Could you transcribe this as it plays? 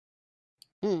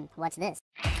What's this?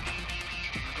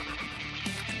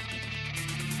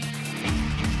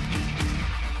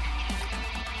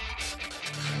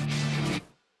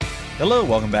 Hello,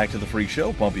 welcome back to the Free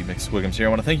Show. Bumpy McSquiggums here. I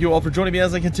want to thank you all for joining me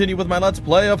as I continue with my Let's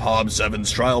Play of HOMM 7's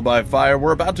Trial by Fire.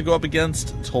 We're about to go up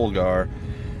against Tolgar,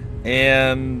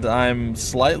 and I'm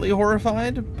slightly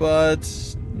horrified,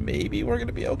 but maybe we're going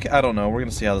to be okay. I don't know. We're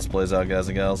going to see how this plays out, guys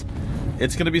and gals.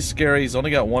 It's going to be scary. He's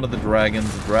only got one of the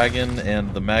dragons. The dragon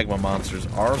and the magma monsters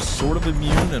are sort of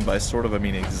immune, and by sort of I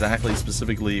mean exactly,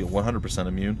 specifically 100%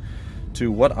 immune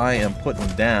to what I am putting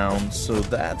down, so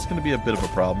that's going to be a bit of a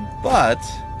problem, but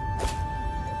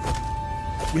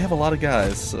we have a lot of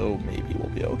guys, so maybe we'll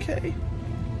be okay.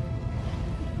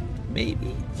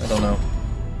 Maybe. I don't know.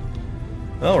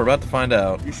 Well, we're about to find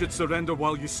out. You should surrender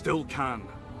while you still can.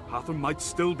 Hatham might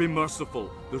still be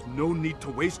merciful. There's no need to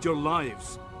waste your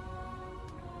lives.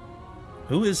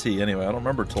 Who is he, anyway? I don't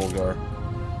remember Tolgar.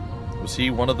 Was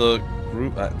he one of the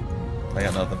group? I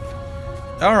got nothing.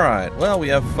 Alright, well, we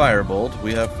have Firebolt.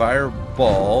 We have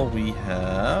Fireball. We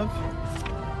have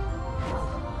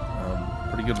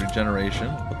pretty good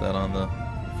regeneration. Put that on the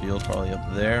field, probably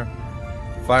up there.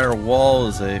 Firewall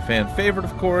is a fan favorite,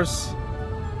 of course.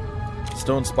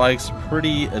 Stone Spike's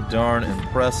pretty darn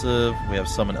impressive. We have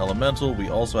Summon Elemental. We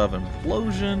also have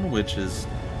Implosion, which is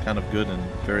kind of good in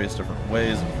various different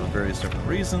ways and for various different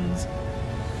reasons.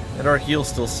 And our heal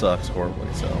still sucks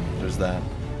horribly, so there's that.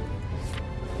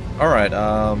 Alright,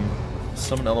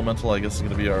 Summon Elemental I guess is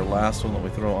going to be our last one that we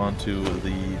throw onto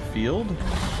the field.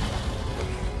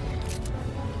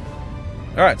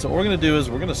 Alright, so what we're going to do is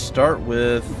we're going to start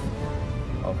with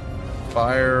a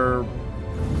Fireball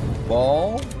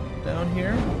down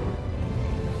here.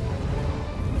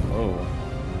 Oh,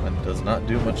 that does not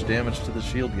do much damage to the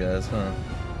shield, guys, huh?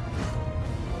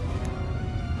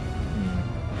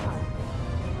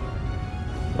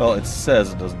 Well, it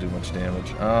says it doesn't do much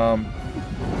damage.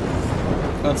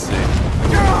 Let's see.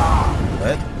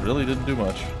 That really didn't do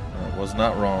much. I was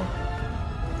not wrong.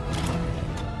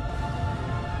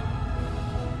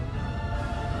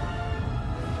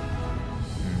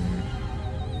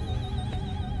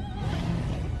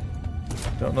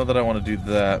 Don't know that I want to do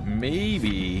that.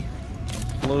 Maybe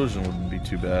Explosion wouldn't be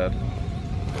too bad.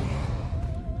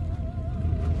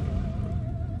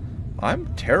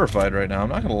 I'm terrified right now. I'm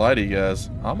not going to lie to you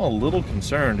guys. I'm a little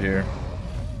concerned here.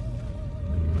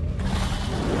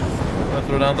 I'm going to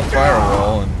throw down the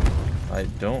Firewall, and I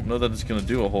don't know that it's going to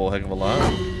do a whole heck of a lot.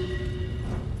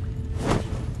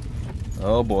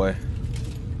 Oh boy.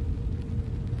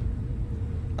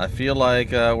 I feel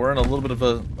like we're in a little bit of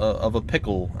a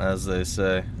pickle, as they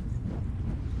say.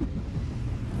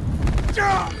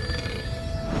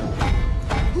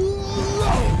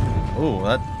 Ooh,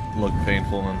 that looked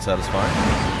painful and unsatisfying.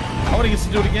 Oh, and he gets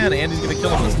to do it again. Andy's gonna kill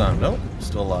him this time. Nope,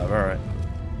 still alive. All right.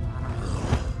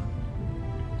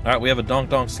 All right, we have a Donk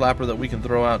Donk Slapper that we can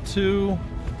throw out too.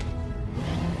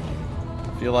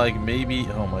 I feel like maybe.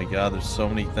 Oh my God, there's so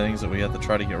many things that we have to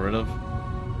try to get rid of.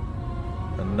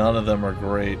 And none of them are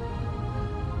great.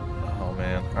 Oh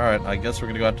man. Alright, I guess we're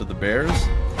gonna go out to the bears.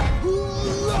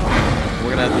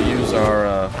 We're gonna have to use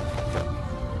our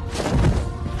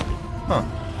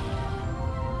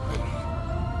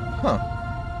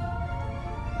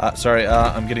sorry,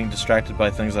 I'm getting distracted by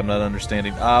things I'm not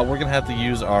understanding. We're gonna have to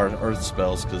use our earth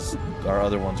spells because our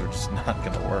other ones are just not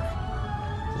gonna work.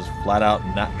 Just flat out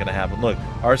not gonna happen. Look,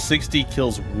 our 60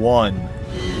 kills one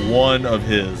of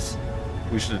his.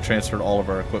 We should have transferred all of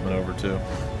our equipment over too.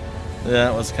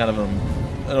 That was kind of an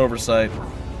oversight,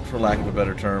 for lack of a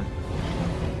better term.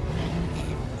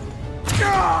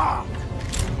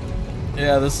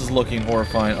 Yeah, this is looking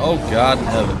horrifying. Oh God in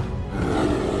heaven.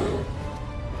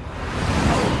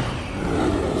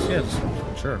 Yeah,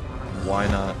 sure. Why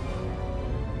not?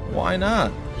 Why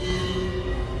not?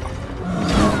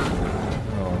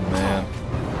 Oh man.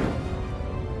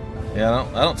 Yeah,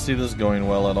 I don't see this going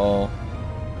well at all.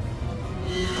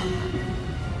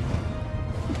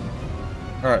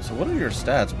 Alright, so what are your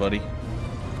stats, buddy?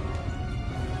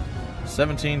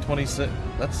 17, 26.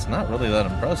 That's not really that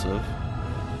impressive.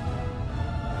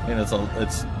 I mean,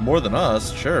 it's more than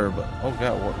us, sure, but oh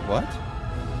God, what?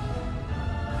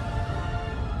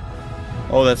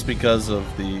 Oh, that's because of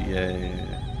the yeah.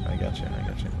 I got you.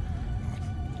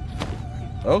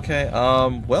 Okay,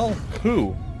 well,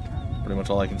 who? Pretty much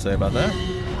all I can say about that.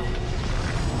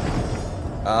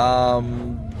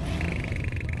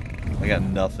 I got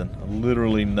nothing.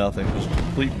 Literally nothing. Just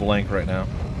complete blank right now.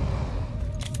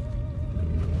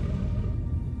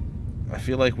 I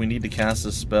feel like we need to cast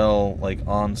a spell, like,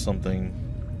 on something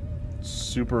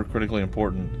super critically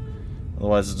important.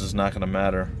 Otherwise, it's just not going to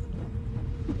matter.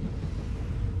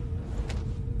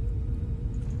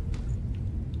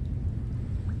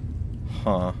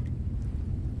 Huh.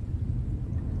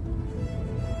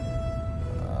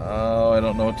 Oh, I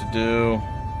don't know what to do.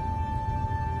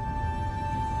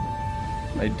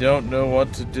 I don't know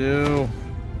what to do.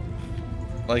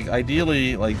 Like,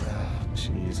 ideally, like...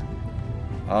 Jeez.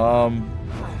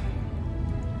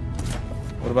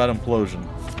 What about implosion?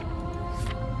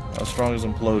 How strong is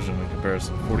implosion in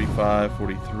comparison? 45,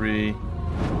 43,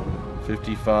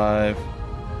 55.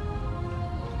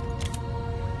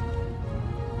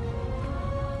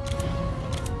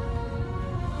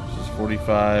 This is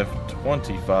 45,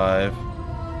 25,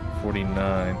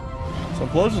 49. So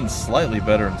implosion's slightly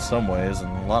better in some ways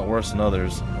and a lot worse in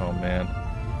others. Oh man.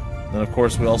 Then of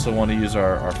course we also want to use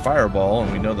our fireball,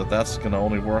 and we know that that's going to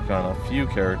only work on a few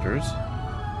characters.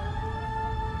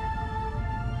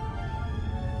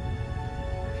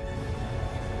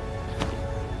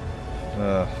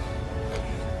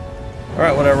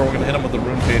 Alright, whatever, we're going to hit him with the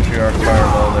Rune Patriarch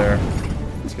fireball there.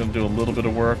 It's going to do a little bit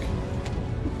of work.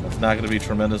 It's not going to be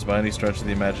tremendous by any stretch of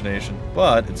the imagination,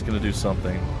 but it's going to do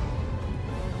something.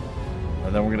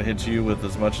 And then we're going to hit you with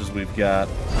as much as we've got.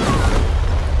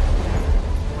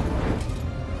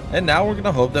 And now we're going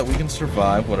to hope that we can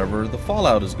survive whatever the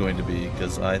fallout is going to be,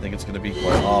 because I think it's going to be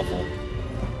quite awful.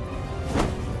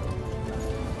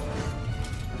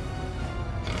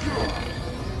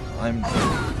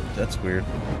 That's weird.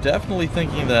 Definitely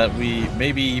thinking that we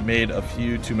maybe made a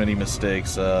few too many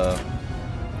mistakes in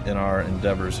our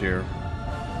endeavors here.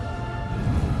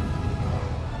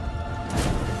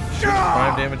 Should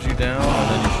prime damage you down, and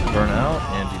then you should burn out,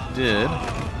 and you did.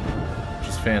 Which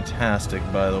is fantastic,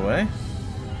 by the way.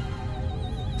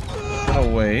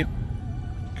 Gonna wait.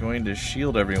 Going to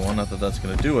shield everyone. Not that that's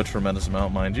going to do a tremendous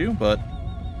amount, mind you, but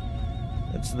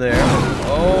it's there.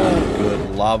 Oh,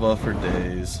 good. Lava for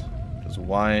days. Because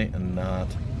why not?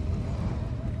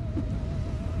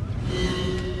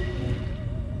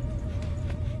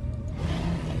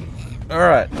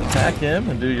 Alright, attack him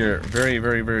and do your very,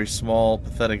 very, very small,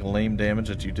 pathetic, lame damage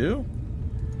that you do.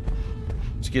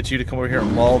 Let's get you to come over here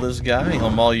and maul this guy. He'll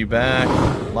maul you back.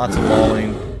 Lots of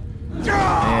mauling.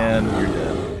 And you're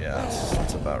dead. Yeah,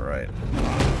 that's about right.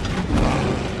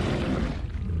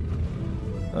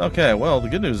 Okay, well, the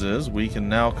good news is we can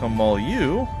now come maul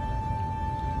you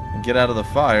and get out of the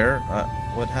fire.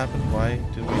 What happened? Why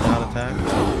did we not attack?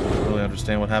 I don't really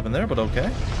understand what happened there, but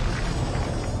okay.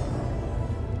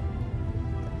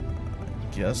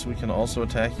 Guess we can also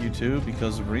attack you too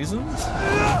because of reasons.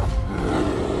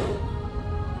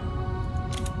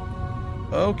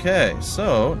 Okay,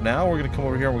 so now we're going to come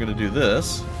over here and we're going to do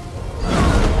this.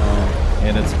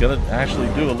 And it's going to actually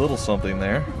do a little something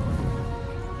there.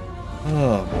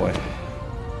 Oh boy.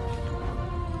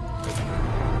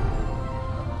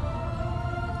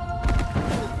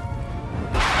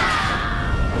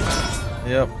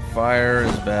 Yep, fire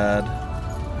is bad.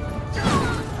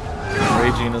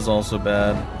 Raging is also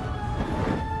bad.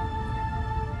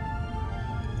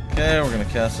 Okay, we're gonna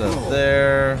cast that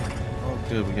there. Oh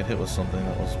good, we get hit with something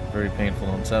that was very painful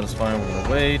and unsatisfying. We're gonna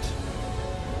wait.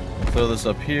 We'll throw this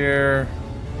up here.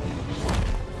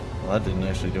 Well, that didn't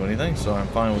actually do anything, so I'm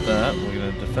fine with that. We're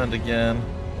gonna defend again.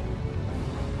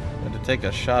 I'm going to take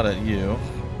a shot at you.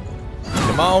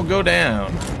 Come on, go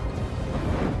down.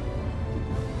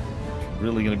 It's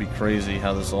really gonna be crazy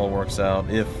how this all works out,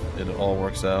 if it all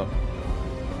works out.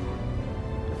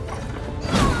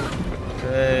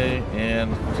 Okay, and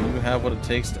do you have what it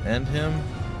takes to end him?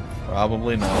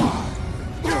 Probably not.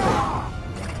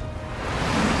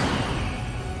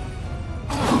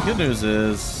 The good news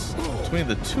is, between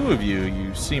the two of you,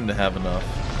 you seem to have enough.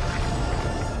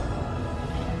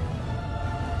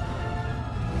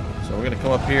 So we're going to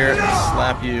come up here and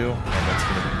slap you, and that's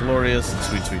going to be glorious and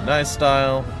sweet, sweet, nice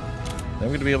style. Then we're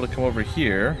going to be able to come over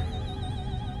here.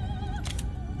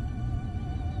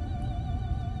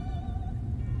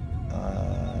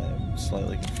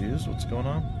 Slightly confused. What's going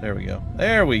on? There we go.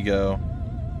 There we go.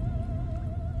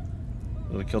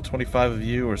 It'll kill 25 of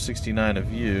you or 69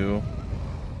 of you.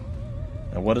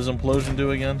 And what does implosion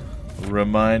do again?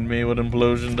 Remind me what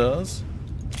implosion does.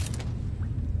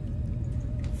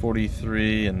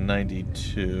 43 and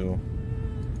 92.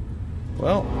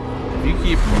 Well, if you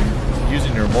keep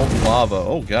using your molten lava,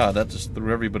 oh god, that just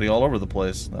threw everybody all over the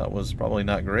place. That was probably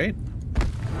not great.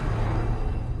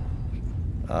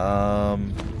 I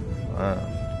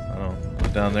don't know. Put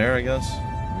it down there, I guess.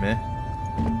 Meh.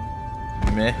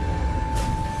 Meh.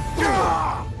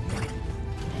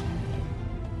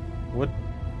 What?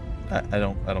 I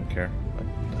don't care.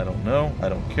 I don't know. I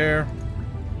don't care.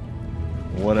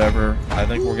 Whatever. I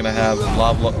think we're gonna have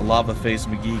Lava Face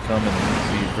McGee come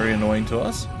and be very annoying to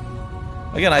us.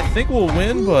 Again, I think we'll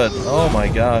win, but oh my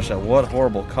gosh, at what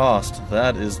horrible cost?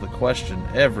 That is the question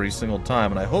every single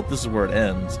time, and I hope this is where it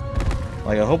ends.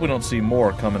 Like, I hope we don't see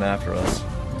more coming after us.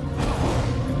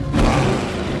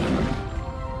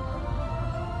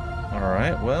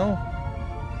 Alright, well...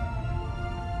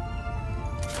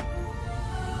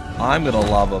 I'm gonna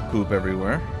lava poop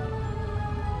everywhere.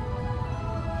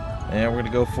 And we're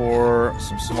gonna go for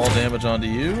some small damage onto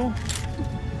you.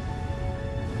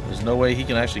 There's no way he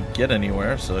can actually get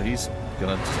anywhere, so he's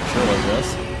gonna just chill, I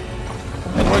guess.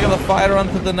 And we're gonna fire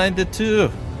onto the 92.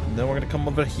 And then we're gonna come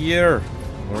over here.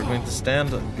 We're going to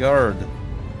stand guard.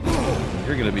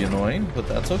 You're gonna be annoying, but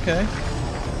that's okay.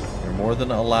 You're more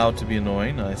than allowed to be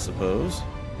annoying, I suppose.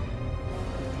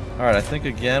 Alright, I think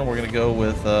again we're gonna go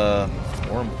with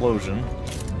more implosion.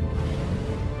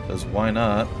 Because why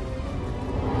not?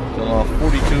 Kill off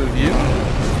 42 of you.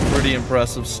 Pretty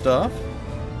impressive stuff.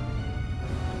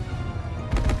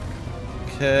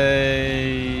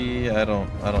 Okay, I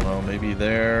don't know, maybe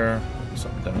there,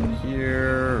 something down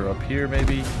here, or up here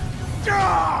maybe.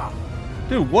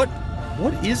 Dude, what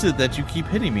is it that you keep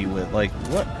hitting me with? Like,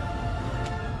 what?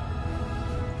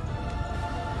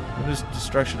 What is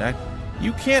destruction act?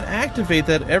 You can't activate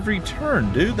that every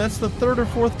turn, dude. That's the 3rd or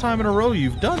 4th time in a row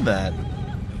you've done that.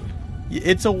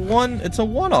 It's a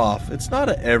one-off. It's not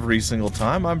a every single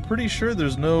time. I'm pretty sure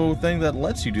there's no thing that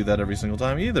lets you do that every single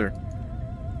time either.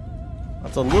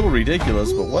 That's a little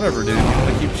ridiculous, but whatever, dude. You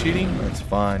want to keep cheating? That's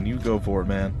fine. You go for it,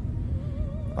 man.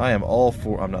 I am all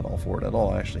for... I'm not all for it at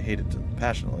all. I actually hate it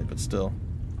passionately, but still.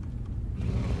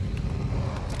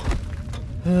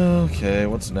 Okay,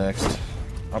 what's next?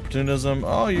 Opportunism.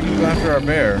 Oh, you go after our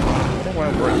bear. I wonder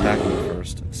why we're attacking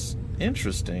first. It's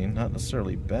interesting. Not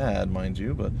necessarily bad, mind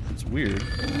you, but it's weird.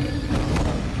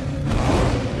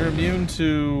 You're immune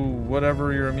to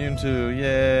whatever you're immune to.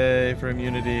 Yay for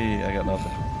immunity. I got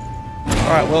nothing.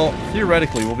 Alright, well,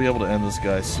 theoretically, we'll be able to end this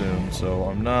guy soon, so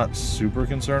I'm not super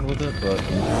concerned with it, but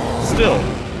still,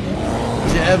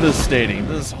 devastating.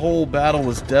 This whole battle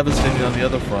was devastating on the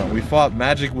other front. We fought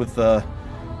magic with,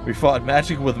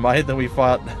 might, then we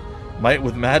fought might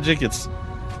with magic. It's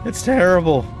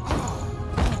terrible.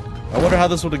 I wonder how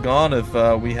this would have gone if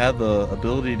we had the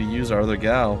ability to use our other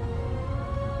gal.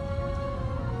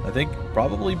 I think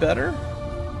probably better?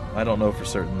 I don't know for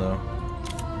certain, though.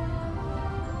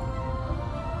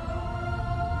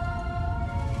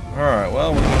 Alright,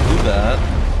 well, we're gonna do that.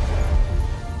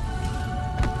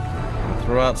 We'll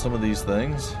throw out some of these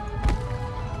things.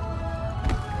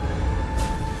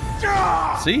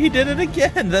 See, he did it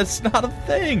again! That's not a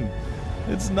thing!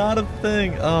 It's not a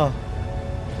thing! Oh.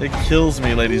 It kills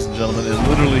me, ladies and gentlemen. It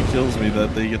literally kills me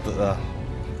that they get the...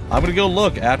 I'm gonna go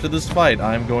look after this fight.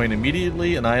 I'm going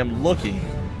immediately, and I am looking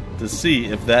to see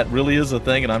if that really is a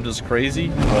thing and I'm just crazy,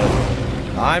 but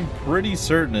I'm pretty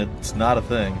certain it's not a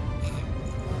thing.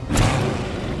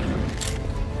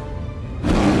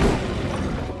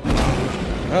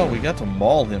 Well, we got to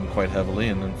maul him quite heavily,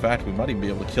 and in fact, we might even be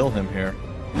able to kill him here.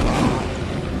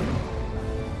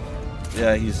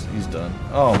 Yeah, he's done.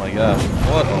 Oh my gosh,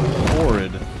 what a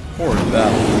horrid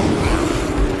battle.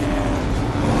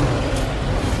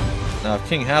 Now, if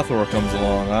King Hathor comes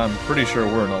along, I'm pretty sure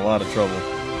we're in a lot of trouble.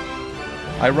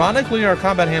 Ironically, our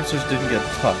combat hamsters didn't get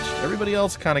touched. Everybody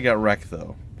else kind of got wrecked,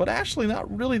 though. But actually, not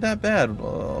really that bad.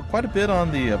 Quite a bit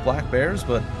on the black bears,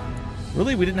 but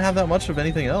really, we didn't have that much of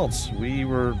anything else. We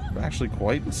were actually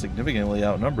quite significantly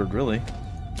outnumbered, really.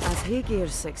 As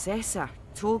Haegar's successor,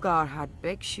 Tolgar had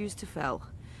big shoes to fill.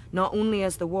 Not only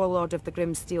as the warlord of the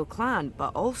Grimsteel clan,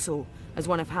 but also as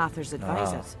one of Hathor's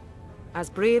advisors. As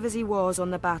brave as he was on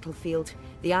the battlefield,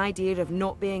 the idea of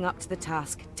not being up to the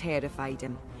task terrified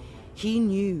him. He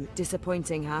knew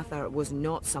disappointing Hathor was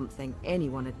not something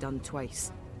anyone had done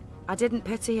twice. I didn't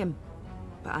pity him,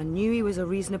 but I knew he was a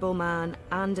reasonable man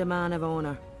and a man of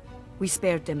honor. We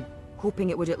spared him, hoping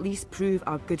it would at least prove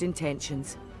our good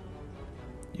intentions.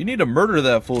 You need to murder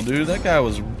that fool, dude. That guy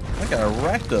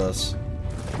wrecked us.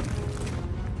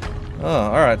 Oh,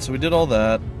 alright, so we did all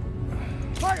that.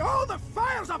 By all the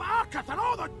fires of Arkat and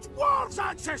all the dwarves'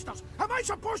 ancestors, am I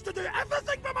supposed to do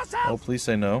everything by myself? Oh, please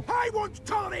say no. I won't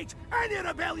tolerate any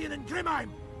rebellion in Grimheim.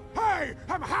 I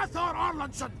am Hathor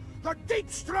Arlanson, the Deep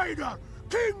Strider,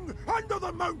 King under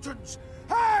the mountains.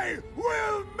 I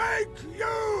will make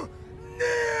you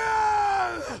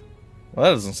kneel! Well,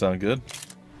 that doesn't sound good.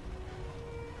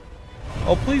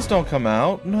 Oh, please don't come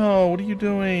out. No, what are you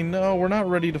doing? No, we're not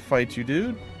ready to fight you,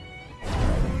 dude.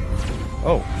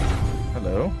 Oh,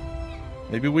 hello.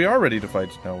 Maybe we are ready to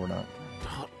fight you. No, we're not.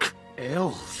 Dark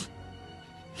Elves.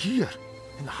 Here,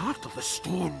 in the heart of the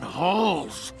stone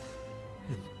halls.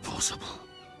 Impossible.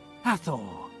 Hathor,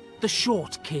 The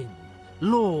Short King,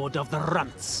 Lord of the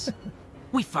Runts.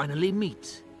 We finally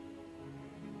meet.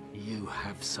 You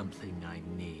have something I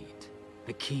need.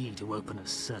 The key to open a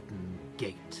certain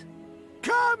gate.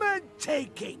 Come and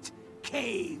take it,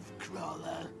 cave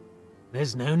crawler.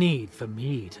 There's no need for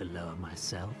me to lower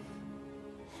myself.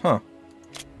 Huh.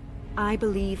 I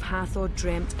believe Hathor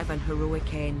dreamt of an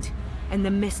heroic end. In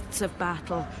the mists of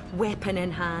battle, weapon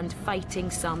in hand, fighting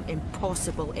some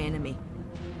impossible enemy.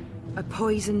 A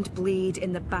poisoned blade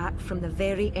in the back from the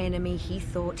very enemy he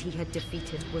thought he had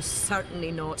defeated was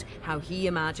certainly not how he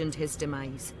imagined his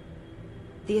demise.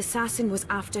 The assassin was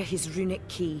after his runic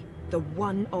key, the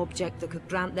one object that could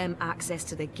grant them access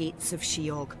to the gates of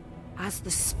Sheog. As the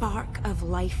spark of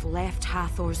life left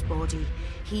Hathor's body,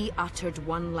 he uttered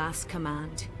one last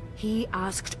command. He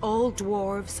asked all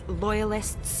dwarves,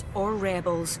 loyalists, or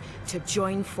rebels to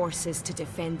join forces to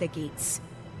defend the gates.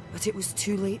 But it was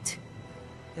too late.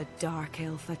 The Dark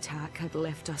Elf attack had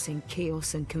left us in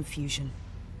chaos and confusion.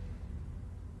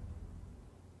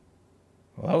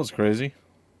 Well, that was crazy.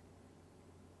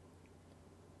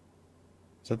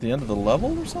 Is that the end of the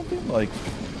level or something? Like...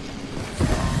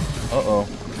 Uh-oh.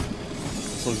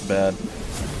 This looks bad.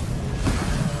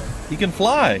 He can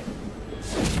fly!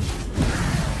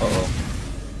 Uh-oh.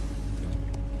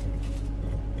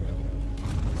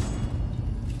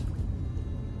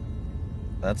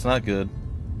 That's not good.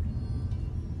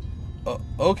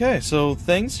 Okay, so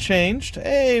things changed.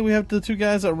 Hey, we have the two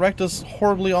guys that wrecked us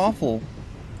horribly awful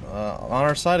on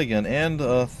our side again. And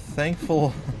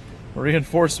thankful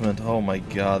reinforcement. Oh my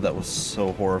god, that was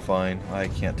so horrifying. I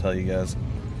can't tell you guys.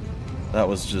 That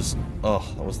was just... ugh,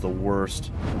 that was the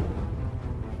worst.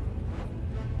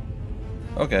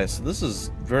 Okay, so this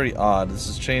is very odd. This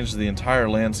has changed the entire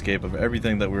landscape of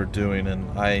everything that we're doing, and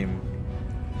I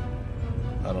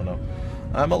don't know.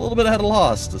 I'm a little bit at a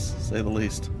loss, to say the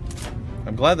least.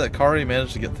 I'm glad that Kari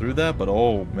managed to get through that, but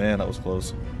oh man, that was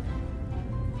close.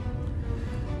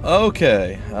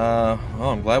 Okay, oh,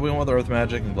 I'm glad we went with Earth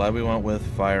Magic. I'm glad we went with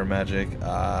Fire Magic.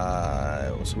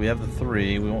 So we have the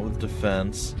 3. We went with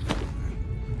Defense.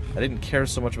 I didn't care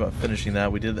so much about finishing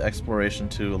that. We did the Exploration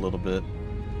too a little bit.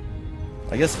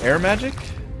 I guess Air Magic?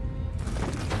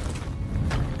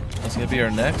 That's gonna be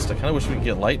our next. I kind of wish we could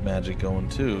get Light Magic going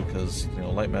too, because, you know,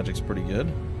 Light Magic's pretty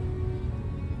good.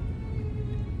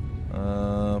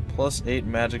 Plus 8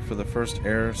 Magic for the first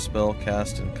air spell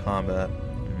cast in combat.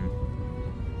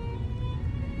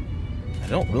 I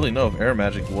don't really know if Air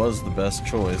Magic was the best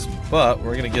choice, but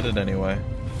we're gonna get it anyway.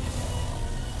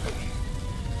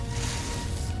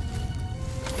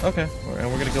 Okay,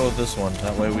 and we're gonna go with this one.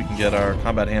 That way we can get our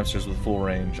combat hamsters with full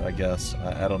range, I guess.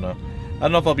 I don't know. I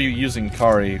don't know if I'll be using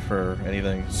Kari for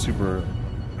anything super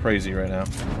crazy right now.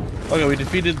 Okay, we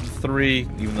defeated 3,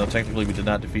 even though technically we did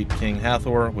not defeat King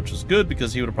Hathor, which is good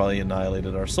because he would have probably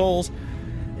annihilated our souls,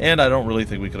 and I don't really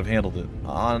think we could have handled it.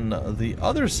 On the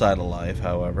other side of life,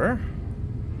 however,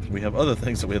 we have other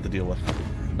things that we have to deal with.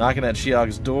 Knocking at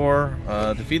Sheog's door,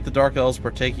 defeat the Dark Elves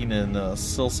partaking in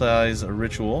Silsai's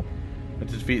ritual, to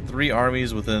defeat 3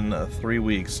 armies within 3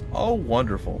 weeks. Oh,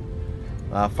 wonderful.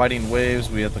 Fighting waves,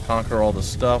 we have to conquer all the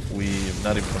stuff. We've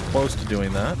not even come close to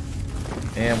doing that.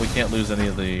 And we can't lose any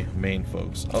of the main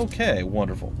folks. Okay,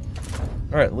 wonderful.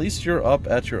 Alright, at least you're up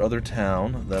at your other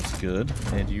town. That's good.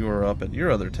 And you are up at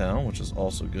your other town, which is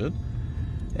also good.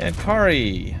 And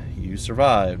Kari, you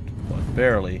survived, but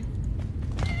barely.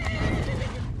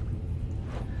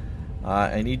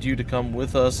 I need you to come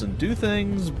with us and do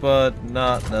things, but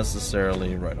not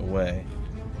necessarily right away.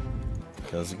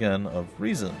 Because, again, of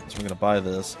reasons. We're going to buy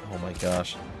this. Oh my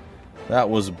gosh. That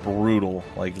was brutal.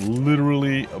 Like,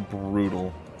 literally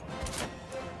brutal.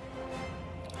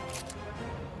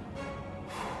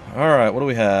 Alright, what do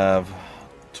we have?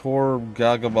 Tor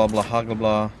Gaga blah blah blah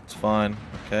blah. It's fine.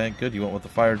 Okay, good. You went with the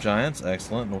Fire Giants.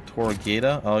 Excellent. No Tor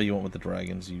Gata. Oh, you went with the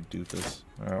Dragons, you doofus.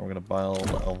 Alright, we're going to buy a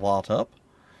lot up.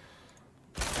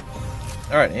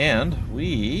 Alright, and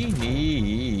we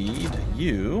need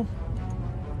you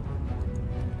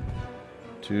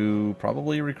to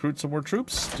probably recruit some more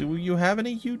troops. Do you have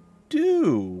any? You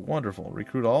do. Wonderful.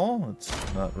 Recruit all? It's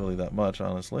not really that much,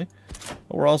 honestly.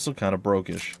 But we're also kind of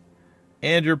brokish.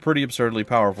 And you're pretty absurdly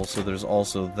powerful, so there's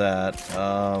also that.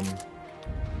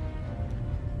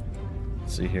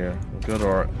 Let's see here. We'll go to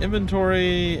our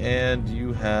inventory, and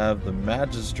you have the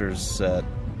Magister's set.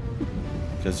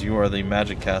 Because you are the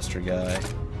Magic Caster guy.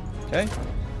 Okay?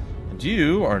 And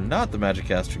you are not the Magic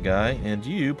Caster guy, and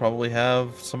you probably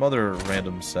have some other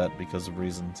random set because of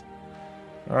reasons.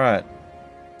 Alright.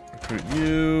 Recruit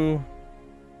you.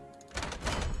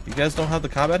 You guys don't have the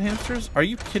combat hamsters? Are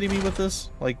you kidding me with this?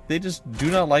 Like, they just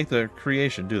do not like the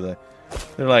creation, do they?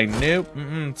 They're like, nope,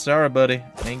 sorry, buddy.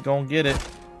 Ain't gonna get it.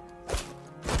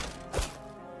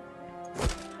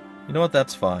 You know what?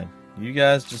 That's fine. You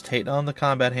guys just hate on the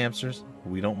combat hamsters.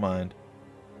 We don't mind.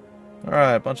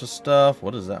 Alright, bunch of stuff.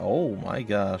 What is that? Oh my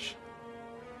gosh.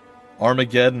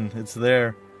 Armageddon. It's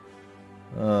there.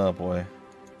 Oh boy.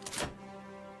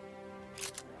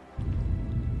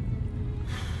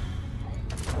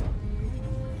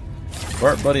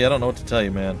 Bart, buddy, I don't know what to tell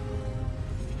you, man.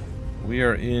 We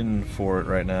are in for it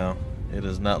right now. It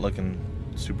is not looking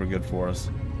super good for us.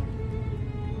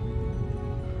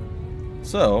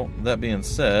 So, that being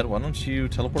said, why don't you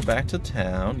teleport back to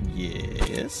town?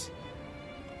 Yes.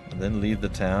 And then leave the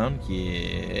town?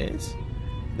 Yes.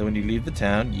 Then when you leave the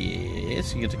town?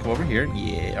 Yes. You get to come over here?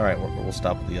 Yeah. Alright, we'll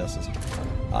stop with the S's.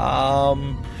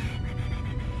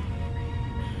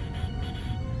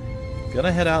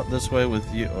 Gonna head out this way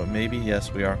with you. Or maybe,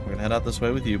 yes, we are. We're gonna head out this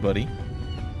way with you, buddy.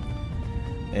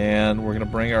 And we're gonna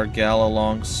bring our gal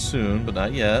along soon, but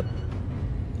not yet.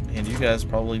 And you guys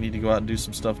probably need to go out and do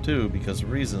some stuff too, because of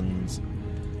reasons.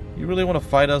 You really want to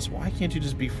fight us? Why can't you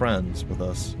just be friends with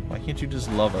us? Why can't you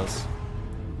just love us?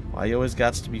 Why you always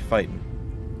got to be fighting?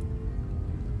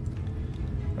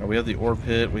 Alright, we have the ore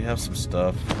pit, we have some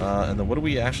stuff. And then what do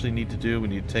we actually need to do? We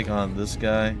need to take on this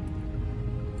guy.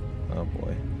 Oh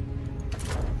boy.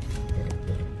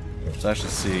 Let's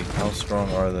actually see. How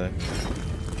strong are they?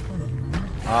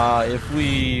 If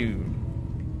we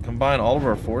combine all of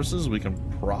our forces, we can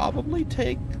probably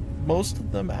take most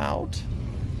of them out.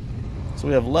 So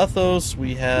we have Lethos,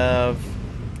 we have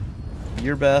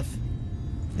Yearbeth,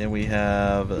 and we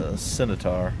have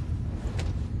Scimitar.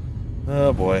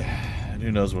 Oh boy, and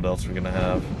who knows what else we're gonna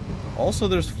have. Also,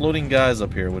 there's floating guys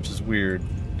up here, which is weird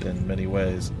in many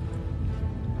ways.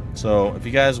 So if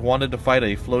you guys wanted to fight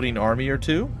a floating army or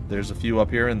two, there's a few up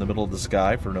here in the middle of the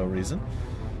sky for no reason.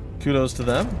 Kudos to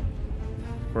them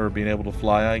for being able to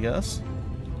fly, I guess.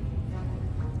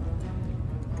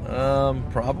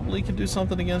 Probably can do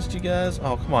something against you guys.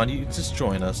 Oh, come on, you just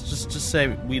join us. Just say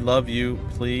we love you,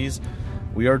 please.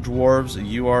 We are dwarves,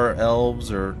 you are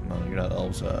elves, or no, you're not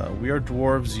elves. We are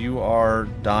dwarves, you are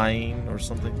dying, or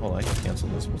something. Hold on, I can cancel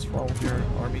this. What's wrong with your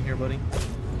army here, buddy?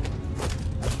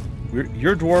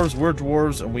 You're dwarves, we're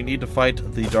dwarves, and we need to fight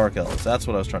the Dark Elves. That's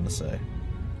what I was trying to say.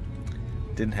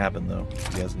 Didn't happen though.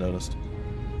 You guys noticed.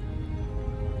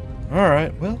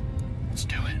 Alright, well, let's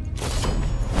do it.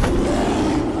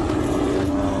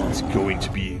 It's going to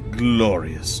be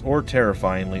glorious. Or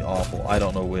terrifyingly awful. I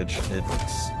don't know which.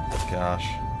 It's... gosh.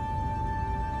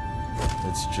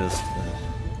 It's just...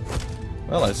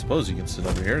 well, I suppose you can sit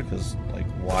over here, because, like,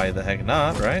 why the heck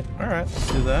not, right? Alright,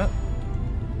 let's do that.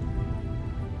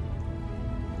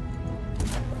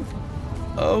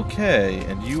 Okay,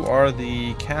 and you are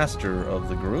the caster of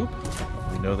the group.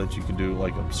 We know that you can do,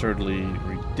 like, absurdly,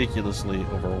 ridiculously,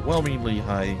 overwhelmingly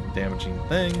high damaging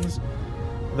things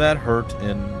that hurt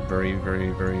in very,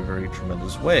 very, very, very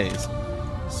tremendous ways.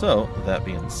 So, that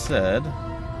being said...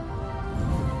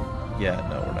 yeah,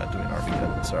 no, we're not doing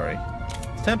Armageddon, sorry.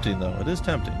 It's tempting, though. It is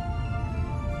tempting.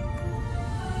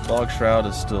 Fog Shroud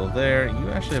is still there. You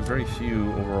actually have very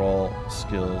few overall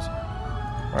skills.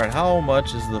 Alright, how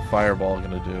much is the Fireball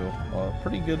going to do? A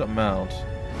pretty good amount.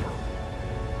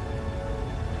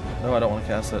 No, I don't want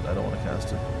to cast it. I don't want to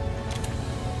cast it.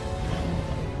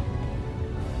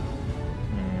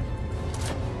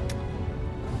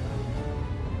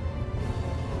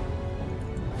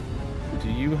 Do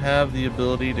you have the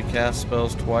ability to cast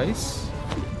spells twice?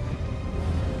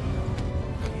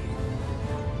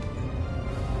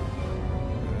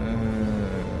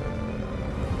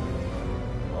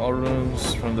 All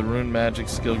runes from the rune magic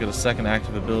skill get a second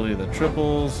active ability that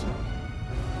triples.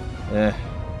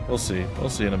 We'll see.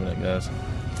 We'll see in a minute, guys.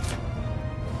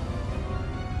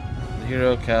 The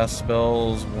hero casts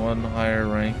spells one higher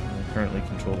rank in the currently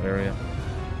controlled area.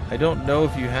 I don't know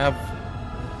if you have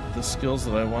the skills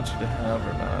that I want you to have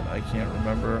or not. I can't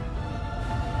remember.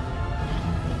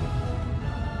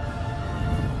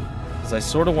 Because I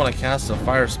sort of want to cast a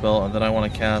fire spell and then I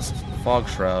want to cast Fog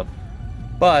Shroud.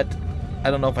 But I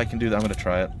don't know if I can do that. I'm going to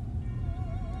try it.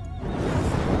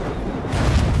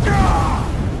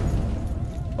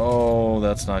 Oh,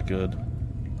 that's not good.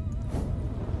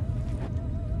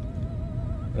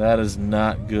 That is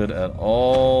not good at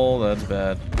all. That's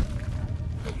bad.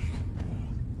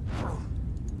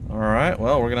 Alright,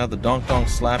 well, we're going to have to donk-donk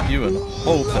slap you and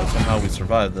hope that somehow we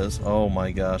survive this. Oh my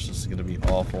gosh, this is going to be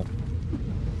awful.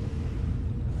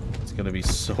 It's going to be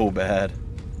so bad.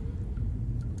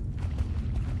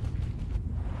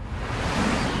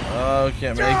 Oh,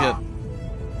 can't make it.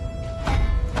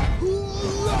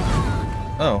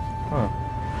 Oh, huh.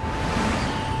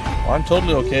 Well, I'm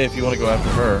totally okay if you want to go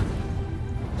after her.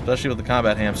 Especially with the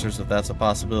combat hamsters, if that's a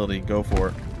possibility, go for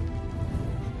it.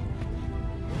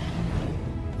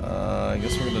 I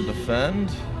guess we're going to defend.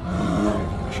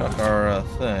 Chuck our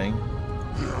thing.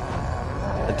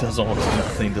 It does almost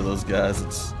nothing to those guys.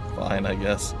 It's fine, I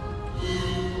guess.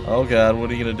 Oh god,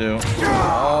 what are you going to do? Okay,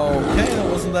 that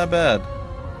wasn't that bad.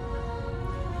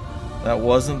 That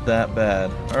wasn't that bad.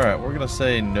 Alright, we're going to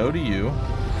say no to you.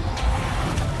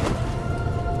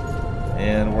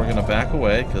 And we're going to back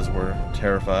away because we're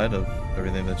terrified of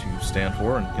everything that you stand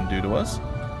for and can do to us.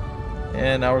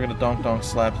 And now we're going to donk donk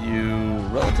slap you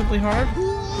relatively hard.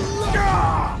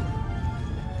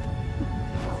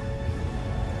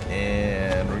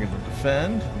 And we're going to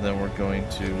defend. And then we're going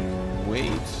to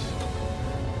wait.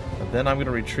 And then I'm going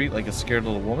to retreat like a scared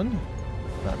little woman.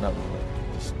 Not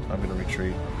just, I'm going to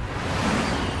retreat.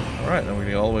 Alright, then we're going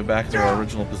to go all the way back to our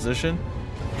original position.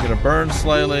 You're going to burn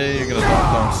slightly, you're going to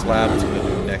donk donk slap, it's going to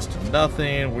do next to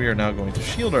nothing. We are now going to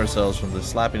shield ourselves from the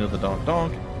slapping of the donk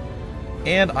donk.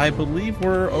 And I believe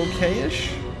we're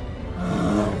okay-ish.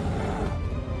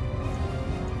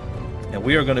 And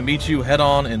we are going to meet you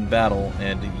head-on in battle,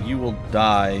 and you will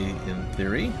die in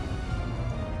theory.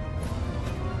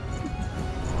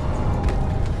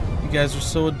 You guys are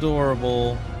so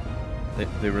adorable.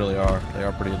 They really are. They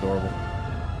are pretty adorable.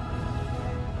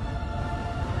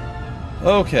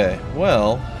 Okay,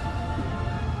 well,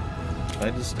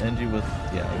 I just end you with,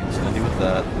 yeah, I can just end you with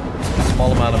that.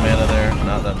 Small amount of mana there,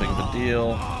 not that big of a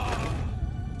deal. How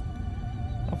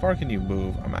far can you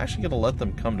move? I'm actually going to let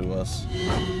them come to us.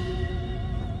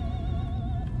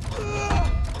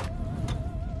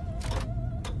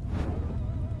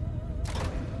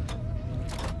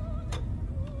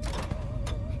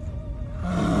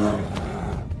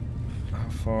 How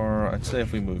far? I'd say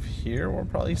if we move here, we're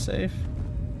probably safe.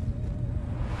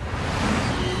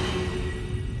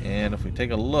 And if we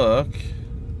take a look,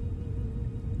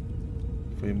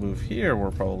 if we move here, we're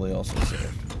probably also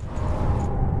safe.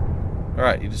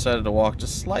 Alright, you decided to walk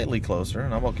just slightly closer,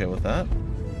 and I'm okay with that.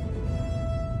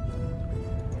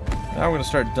 Now we're going to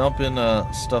start dumping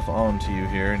stuff onto you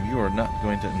here, and you are not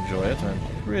going to enjoy it. I'm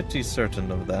pretty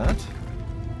certain of that.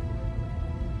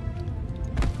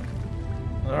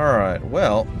 Alright,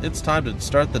 well, it's time to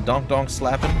start the donk donk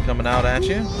slapping coming out at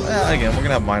you. Well, again, we're going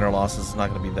to have minor losses. It's not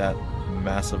going to be that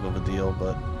massive of a deal,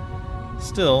 but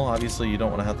still, obviously you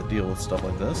don't want to have to deal with stuff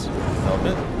like this. Help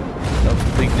it. That was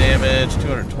big damage,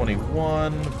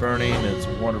 221, burning, it's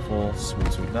wonderful,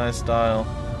 sweet, sweet, nice style.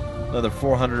 Another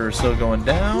 400 or so going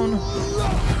down.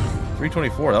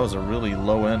 324, that was a really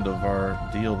low end of our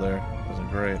deal there. Wasn't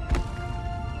great.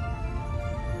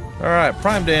 Alright,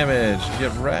 prime damage.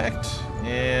 Get wrecked,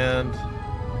 and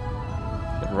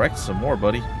get wrecked some more,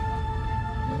 buddy.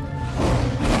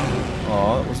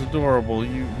 Aw, that was adorable.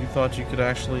 You thought you could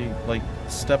actually, like,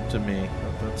 step to me.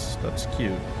 That's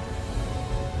cute.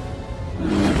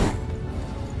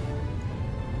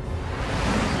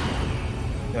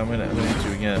 Yeah, I'm gonna hit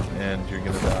you again, and you're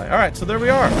gonna die. Alright, so there we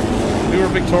are. We were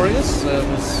victorious.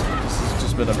 This has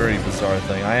just been a very bizarre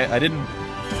thing. I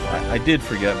did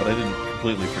forget, but I didn't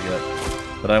completely forget.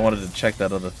 But I wanted to check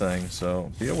that other thing, so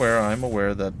be aware, I'm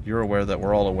aware that you're aware that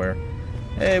we're all aware.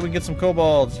 Hey, we can get some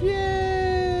kobolds! Yay!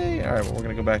 Alright, well, we're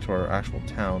gonna go back to our actual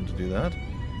town to do that.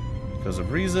 Because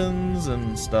of reasons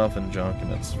and stuff and junk,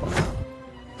 and that's fine.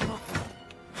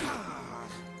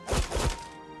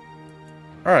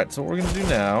 Alright, so what we're gonna do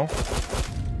now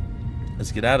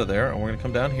is get out of there, and we're gonna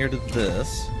come down here to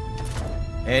this.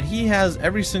 And he has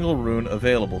every single rune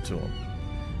available to him.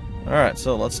 Alright,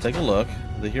 so let's take a look.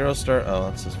 The hero start. Oh,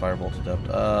 that's his Firebolt Adept.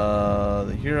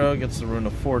 The hero gets the Rune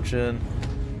of Fortune.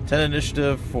 10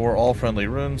 initiative for all friendly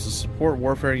runes. The support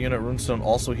warfare unit runestone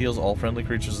also heals all friendly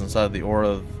creatures inside the aura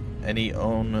of any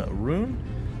own rune.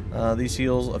 These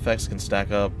heals effects can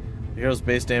stack up. The hero's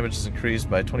base damage is increased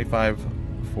by 25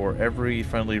 for every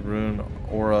friendly rune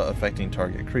aura affecting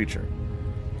target creature.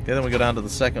 Okay, then we go down to the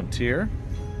second tier.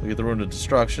 We get the Rune of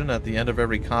Destruction. At the end of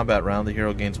every combat round, the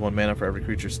hero gains 1 mana for every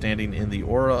creature standing in the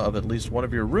aura of at least one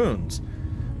of your runes.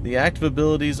 The active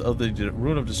abilities of the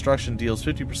Rune of Destruction deals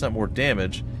 50% more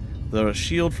damage. The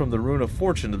shield from the Rune of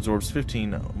Fortune absorbs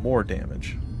 15 more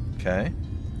damage. Okay.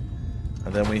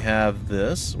 And then we have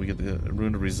this. We get the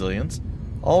Rune of Resilience.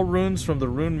 All runes from the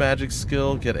Rune Magic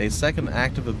skill get a second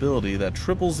active ability that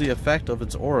triples the effect of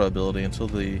its aura ability until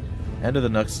the end of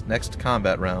the next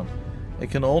combat round. It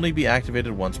can only be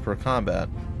activated once per combat,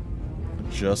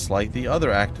 just like the other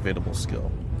activatable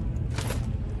skill.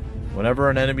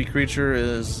 Whenever an enemy creature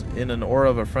is in an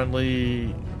aura of a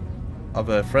friendly of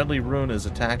a friendly rune is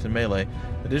attacked in melee,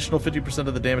 additional 50%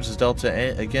 of the damage is dealt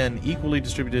to, again, equally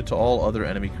distributed to all other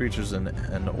enemy creatures in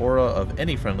an aura of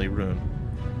any friendly rune.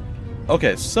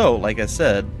 Okay, so, like I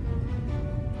said,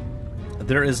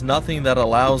 there is nothing that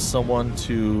allows someone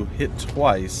to hit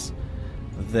twice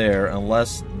there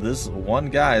unless this one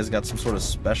guy has got some sort of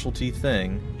specialty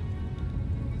thing.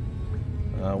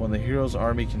 When the hero's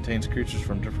army contains creatures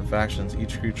from different factions,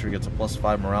 each creature gets a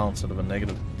 +5 morale instead of a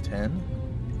 -10.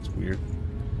 It's weird.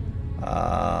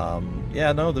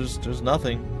 Yeah, no, there's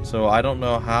nothing. So I don't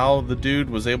know how the dude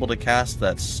was able to cast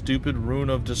that stupid rune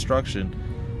of destruction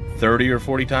 30 or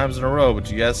 40 times in a row,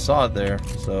 but you guys saw it there.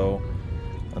 So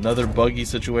another buggy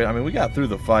situation. I mean, we got through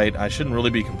the fight. I shouldn't really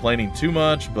be complaining too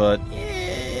much, but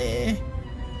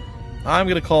I'm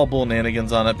going to call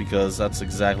bull-nanigans on it because that's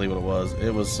exactly what it was.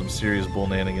 It was some serious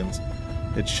bull-nanigans.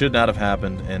 It should not have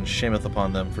happened, and shameth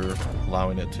upon them for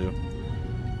allowing it to.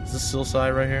 Is this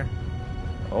Silsai right here?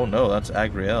 Oh no, that's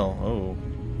Agriel. Oh.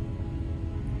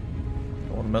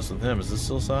 Don't want to mess with him. Is this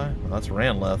Silsai? Oh, that's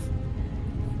Ranleth.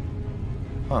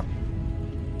 Huh.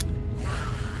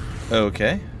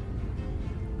 Okay.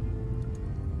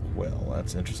 Well,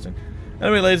 that's interesting.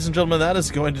 Anyway, ladies and gentlemen, that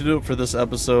is going to do it for this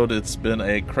episode. It's been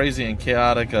a crazy and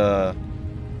chaotic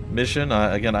mission.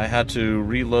 Again, I had to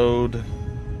reload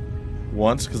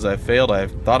once because I failed. I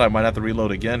thought I might have to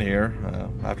reload again here.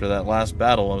 After that last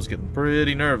battle, I was getting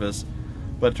pretty nervous.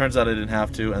 But it turns out I didn't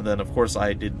have to. And then, of course,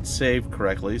 I didn't save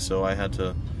correctly, so I had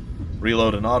to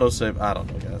reload and autosave. I don't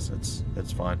know, guys.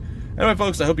 It's fine. Anyway,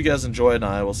 folks, I hope you guys enjoyed, and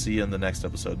I will see you in the next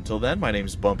episode. Until then, my name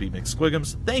is Bumpy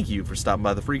McSquigums. Thank you for stopping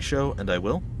by the Freak Show, and I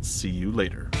will see you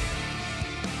later.